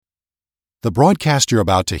The broadcast you're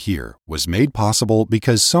about to hear was made possible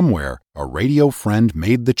because somewhere a radio friend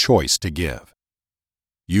made the choice to give.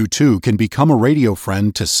 You too can become a radio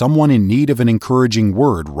friend to someone in need of an encouraging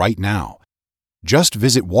word right now. Just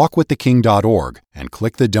visit walkwiththeking.org and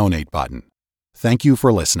click the donate button. Thank you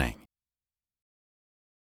for listening.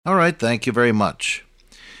 All right, thank you very much.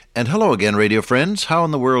 And hello again, radio friends. How in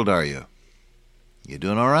the world are you? You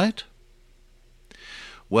doing all right?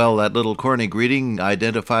 Well, that little corny greeting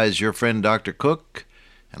identifies your friend Dr. Cook,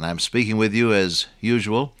 and I'm speaking with you as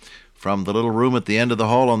usual from the little room at the end of the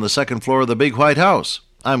hall on the second floor of the big white house.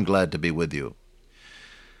 I'm glad to be with you.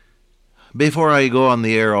 Before I go on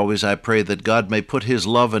the air, always I pray that God may put His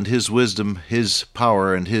love and His wisdom, His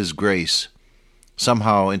power and His grace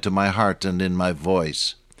somehow into my heart and in my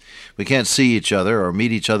voice. We can't see each other or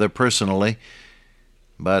meet each other personally,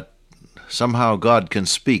 but somehow God can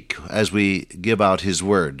speak as we give out His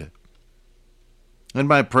word. And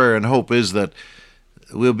my prayer and hope is that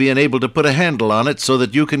we'll be able to put a handle on it so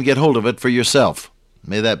that you can get hold of it for yourself.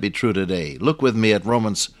 May that be true today. Look with me at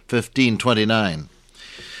Romans 15:29.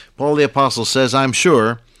 Paul the Apostle says, I'm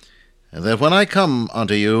sure that when I come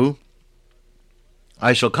unto you,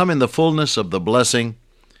 I shall come in the fullness of the blessing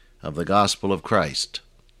of the gospel of Christ.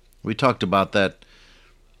 We talked about that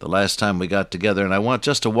the last time we got together, and I want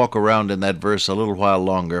just to walk around in that verse a little while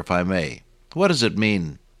longer, if I may. What does it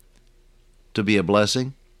mean to be a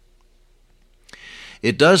blessing?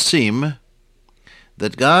 It does seem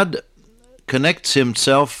that God connects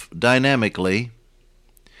Himself dynamically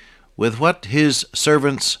with what His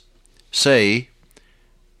servants say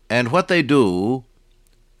and what they do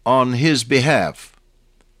on His behalf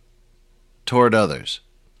toward others.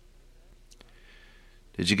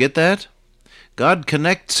 Did you get that? God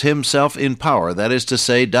connects Himself in power, that is to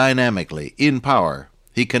say, dynamically, in power.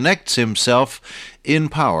 He connects Himself in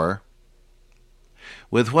power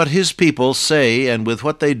with what His people say and with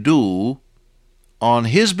what they do on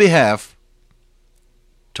His behalf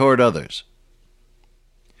toward others.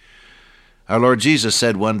 Our Lord Jesus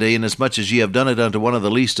said one day, Inasmuch as ye have done it unto one of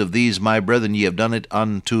the least of these, my brethren, ye have done it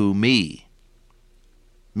unto me.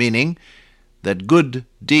 Meaning that good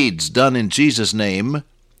deeds done in Jesus' name,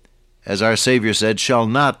 as our Savior said, shall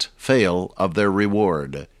not fail of their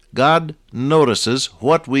reward. God notices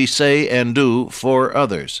what we say and do for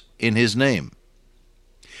others in His name.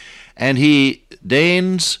 And He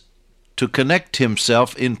deigns to connect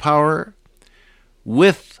Himself in power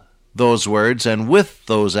with those words and with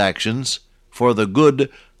those actions for the good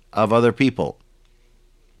of other people.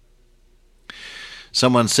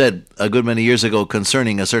 Someone said a good many years ago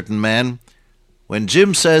concerning a certain man, when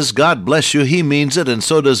Jim says, God bless you, he means it, and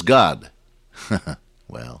so does God.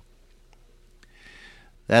 Well,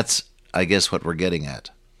 that's, I guess, what we're getting at.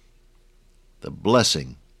 The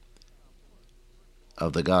blessing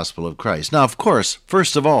of the gospel of Christ. Now, of course,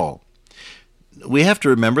 first of all, we have to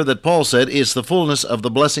remember that Paul said it's the fullness of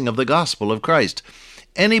the blessing of the gospel of Christ.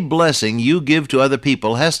 Any blessing you give to other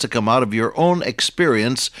people has to come out of your own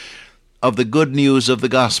experience of the good news of the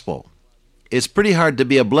gospel. It's pretty hard to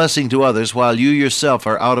be a blessing to others while you yourself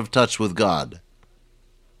are out of touch with God.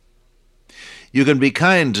 You can be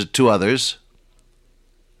kind to others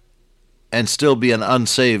and still be an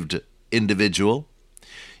unsaved individual.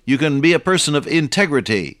 You can be a person of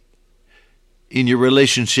integrity in your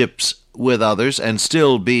relationships with others and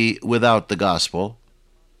still be without the gospel.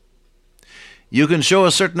 You can show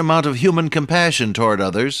a certain amount of human compassion toward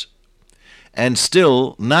others and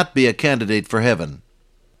still not be a candidate for heaven.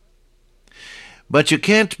 But you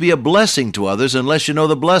can't be a blessing to others unless you know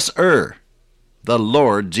the blesser, the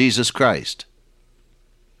Lord Jesus Christ.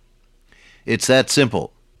 It's that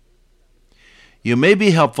simple. You may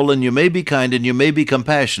be helpful and you may be kind and you may be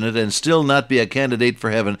compassionate and still not be a candidate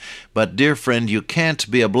for heaven, but dear friend, you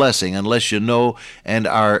can't be a blessing unless you know and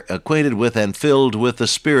are acquainted with and filled with the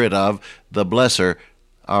Spirit of the blesser,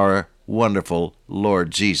 our wonderful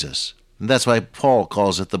Lord Jesus. And that's why Paul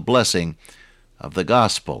calls it the blessing of the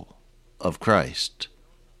gospel of Christ.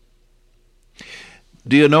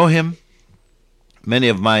 Do you know Him? Many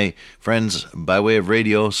of my friends by way of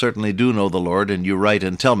radio certainly do know the Lord, and you write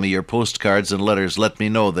and tell me your postcards and letters. Let me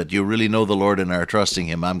know that you really know the Lord and are trusting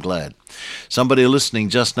Him. I'm glad. Somebody listening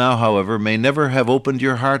just now, however, may never have opened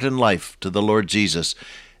your heart and life to the Lord Jesus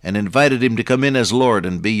and invited Him to come in as Lord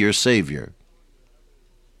and be your Savior.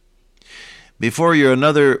 Before you're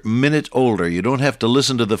another minute older, you don't have to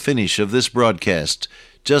listen to the finish of this broadcast.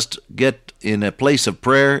 Just get in a place of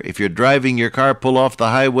prayer. If you're driving your car, pull off the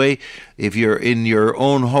highway. If you're in your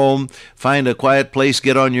own home, find a quiet place,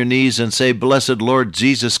 get on your knees and say, Blessed Lord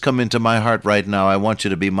Jesus, come into my heart right now. I want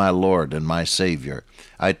you to be my Lord and my Savior.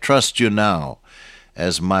 I trust you now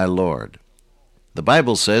as my Lord. The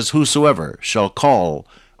Bible says, "Whosoever shall call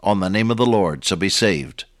on the name of the Lord shall be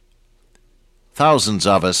saved." Thousands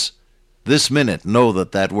of us this minute know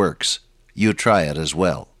that that works. You try it as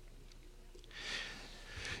well.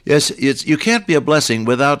 Yes, you can't be a blessing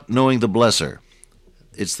without knowing the blesser.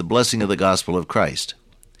 It's the blessing of the gospel of Christ.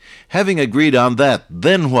 Having agreed on that,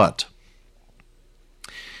 then what?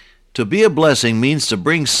 To be a blessing means to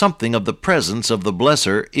bring something of the presence of the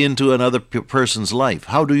blesser into another person's life.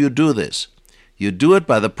 How do you do this? You do it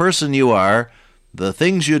by the person you are, the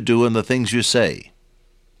things you do, and the things you say.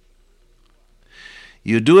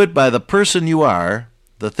 You do it by the person you are,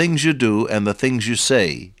 the things you do, and the things you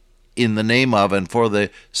say, in the name of and for the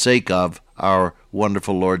sake of our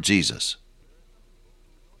wonderful Lord Jesus.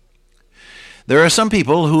 There are some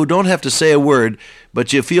people who don't have to say a word,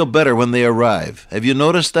 but you feel better when they arrive. Have you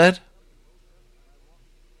noticed that?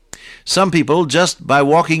 Some people, just by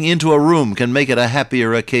walking into a room, can make it a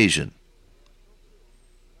happier occasion.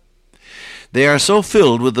 They are so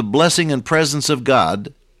filled with the blessing and presence of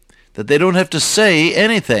God that they don't have to say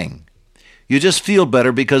anything. You just feel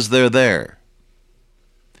better because they're there.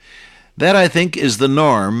 That, I think, is the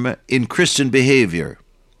norm in Christian behavior.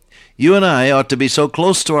 You and I ought to be so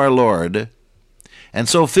close to our Lord and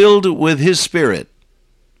so filled with His Spirit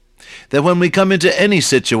that when we come into any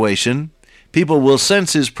situation, people will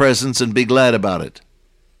sense His presence and be glad about it.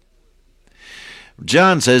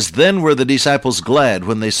 John says, "Then were the disciples glad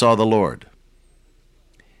when they saw the Lord."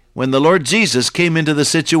 When the Lord Jesus came into the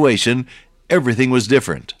situation, everything was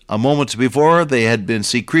different. A moment before, they had been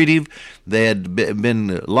secretive. They had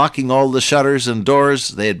been locking all the shutters and doors.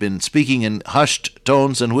 They had been speaking in hushed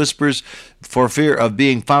tones and whispers for fear of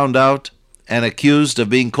being found out and accused of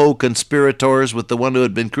being co-conspirators with the one who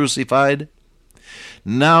had been crucified.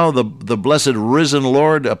 Now the blessed risen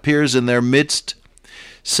Lord appears in their midst,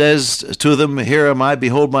 says to them, "Here am I,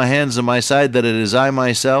 behold my hands and my side, that it is I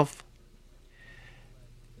myself."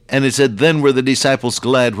 And it said, "Then were the disciples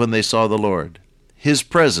glad when they saw the Lord." His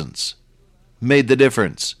presence made the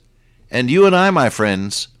difference. And you and I, my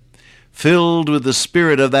friends, filled with the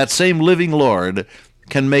Spirit of that same living Lord,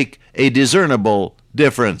 can make a discernible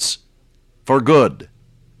difference for good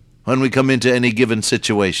when we come into any given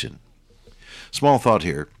situation. Small thought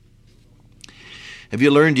here. Have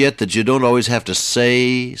you learned yet that you don't always have to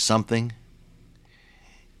say something?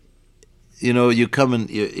 You know, you come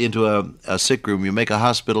into a sick room, you make a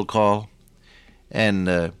hospital call,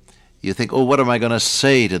 and you think, "Oh, what am I going to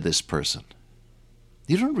say to this person?"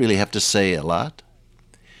 You don't really have to say a lot.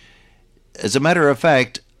 As a matter of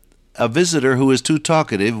fact, a visitor who is too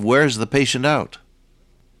talkative wears the patient out.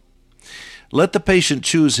 Let the patient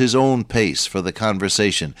choose his own pace for the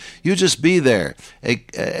conversation. You just be there.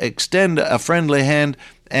 Extend a friendly hand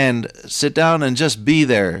and sit down and just be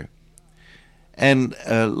there. And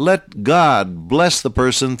let God bless the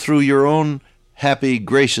person through your own happy,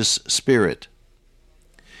 gracious spirit.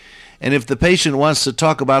 And if the patient wants to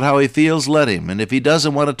talk about how he feels, let him. And if he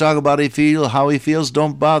doesn't want to talk about how he feels,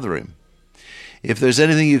 don't bother him. If there's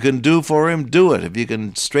anything you can do for him, do it. If you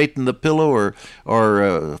can straighten the pillow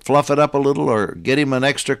or fluff it up a little or get him an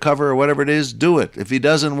extra cover or whatever it is, do it. If he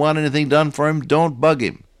doesn't want anything done for him, don't bug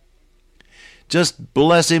him. Just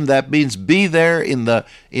bless him. That means be there in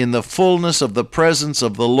the fullness of the presence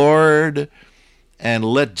of the Lord and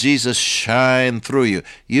let Jesus shine through you.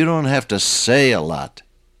 You don't have to say a lot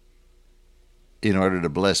in order to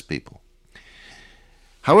bless people.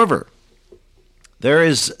 However, there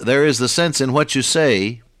is the sense in what you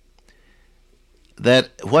say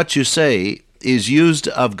that what you say is used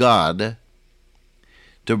of God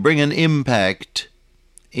to bring an impact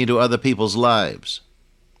into other people's lives.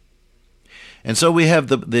 And so we have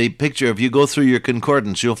the picture, if you go through your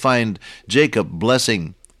concordance, you'll find Jacob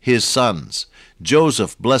blessing his sons,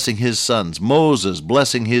 Joseph blessing his sons, Moses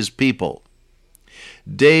blessing his people,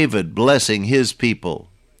 David blessing his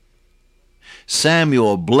people,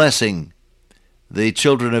 Samuel blessing the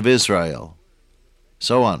children of Israel,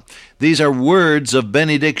 so on. These are words of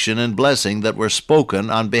benediction and blessing that were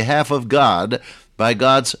spoken on behalf of God by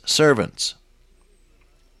God's servants.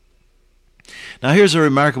 Now here's a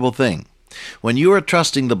remarkable thing. When you are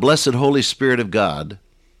trusting the blessed Holy Spirit of God,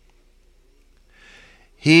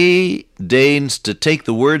 He deigns to take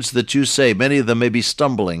the words that you say. Many of them may be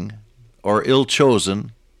stumbling or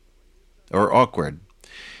ill-chosen or awkward.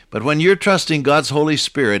 But when you're trusting God's Holy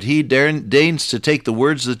Spirit, He deigns to take the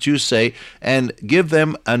words that you say and give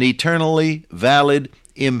them an eternally valid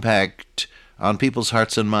impact on people's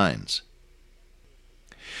hearts and minds.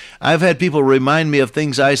 I've had people remind me of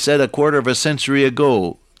things I said a quarter of a century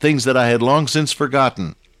ago, things that I had long since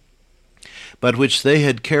forgotten, but which they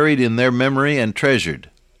had carried in their memory and treasured.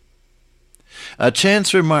 A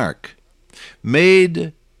chance remark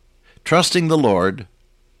made trusting the Lord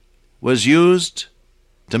was used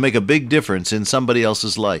to make a big difference in somebody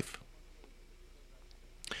else's life.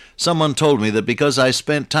 Someone told me that because I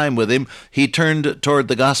spent time with him, he turned toward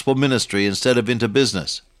the gospel ministry instead of into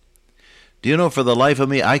business. Do you know, for the life of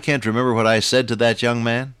me, I can't remember what I said to that young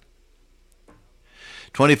man.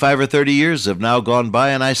 25 or 30 years have now gone by,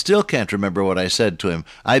 and I still can't remember what I said to him.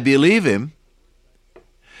 I believe him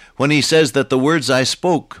when he says that the words I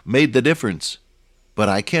spoke made the difference, but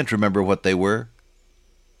I can't remember what they were.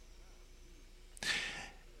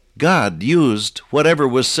 God used whatever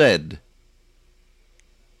was said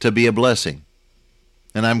to be a blessing,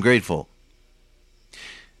 and I'm grateful.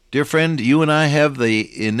 Dear friend, you and I have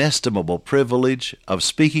the inestimable privilege of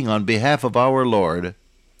speaking on behalf of our Lord.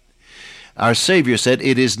 Our Savior said,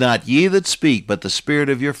 "It is not ye that speak, but the Spirit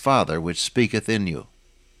of your Father which speaketh in you."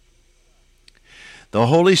 The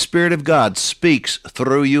Holy Spirit of God speaks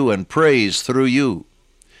through you and prays through you.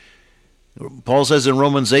 Paul says in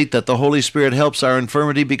Romans 8 that the Holy Spirit helps our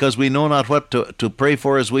infirmity because we know not what to pray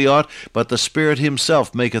for as we ought, but the Spirit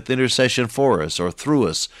himself maketh intercession for us, or through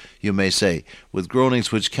us, you may say, with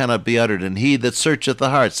groanings which cannot be uttered. And he that searcheth the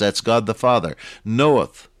hearts, that's God the Father,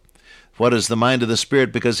 knoweth what is the mind of the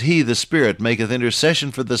Spirit, because he, the Spirit, maketh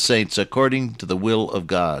intercession for the saints according to the will of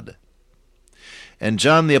God. And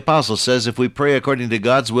John the Apostle says if we pray according to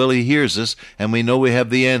God's will, he hears us, and we know we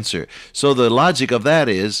have the answer. So the logic of that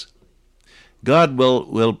is God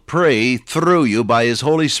will pray through you by his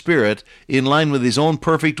Holy Spirit in line with his own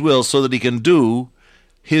perfect will so that he can do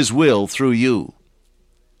his will through you.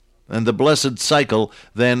 And the blessed cycle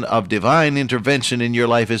then of divine intervention in your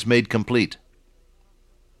life is made complete.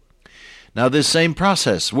 Now this same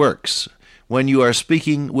process works when you are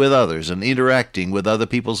speaking with others and interacting with other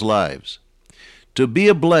people's lives. To be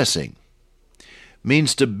a blessing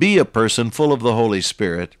means to be a person full of the Holy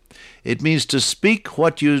Spirit. It means to speak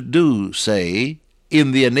what you do say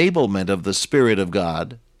in the enablement of the Spirit of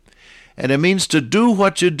God. And it means to do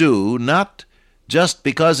what you do, not just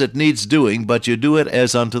because it needs doing, but you do it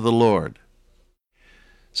as unto the Lord.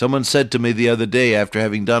 Someone said to me the other day, after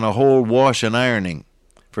having done a whole wash and ironing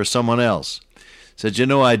for someone else, said, "You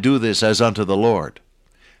know, I do this as unto the Lord.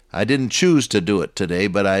 I didn't choose to do it today,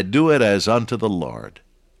 but I do it as unto the Lord."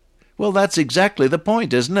 Well, that's exactly the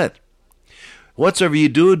point, isn't it? Whatsoever ye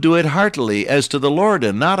do, do it heartily, as to the Lord,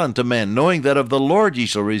 and not unto men, knowing that of the Lord ye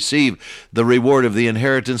shall receive the reward of the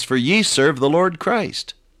inheritance, for ye serve the Lord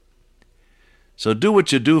Christ. So do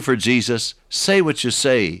what you do for Jesus, say what you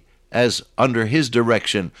say as under his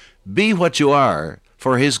direction, be what you are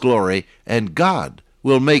for his glory, and God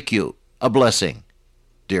will make you a blessing,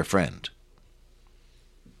 dear friend.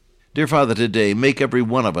 Dear Father, today, make every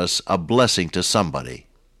one of us a blessing to somebody.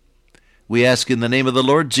 We ask in the name of the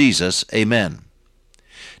Lord Jesus, amen.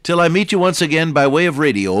 Till I meet you once again by way of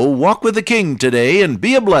radio, walk with the King today and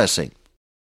be a blessing.